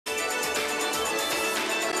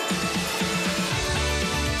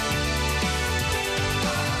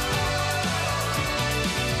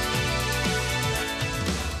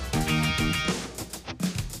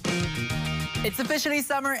It's officially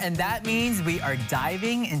summer, and that means we are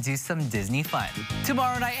diving into some Disney fun.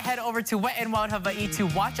 Tomorrow night, head over to Wet n Wild Hawaii to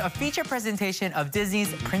watch a feature presentation of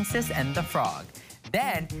Disney's Princess and the Frog.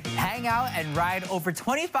 Then, hang out and ride over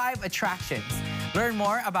 25 attractions. Learn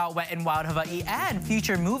more about Wet n Wild Hawaii and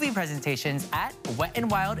future movie presentations at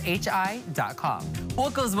wetnwildhi.com.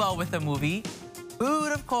 What goes well with a movie?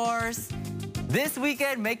 Food, of course. This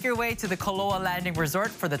weekend, make your way to the Koloa Landing Resort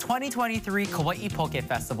for the 2023 Kauai Poke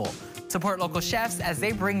Festival. Support local chefs as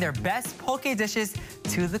they bring their best poke dishes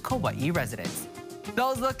to the Kauai residents.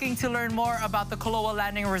 Those looking to learn more about the Koloa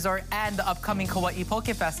Landing Resort and the upcoming Kauai Poke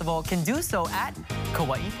Festival can do so at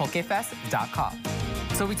kawaipokefest.com.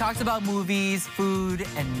 So we talked about movies, food,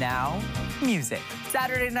 and now music.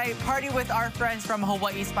 Saturday night, party with our friends from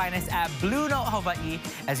Hawaii's Finest at Blue Note Hawaii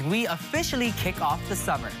as we officially kick off the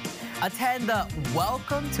summer. Attend the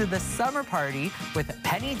Welcome to the Summer Party with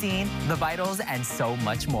Penny Dean, The Vitals, and so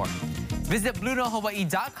much more. Visit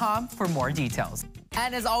BlueNoteHawaii.com for more details.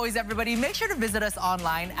 And as always, everybody, make sure to visit us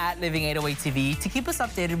online at Living 808 TV to keep us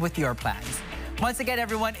updated with your plans. Once again,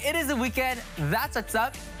 everyone, it is a weekend. That's what's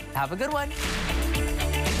up. Have a good one.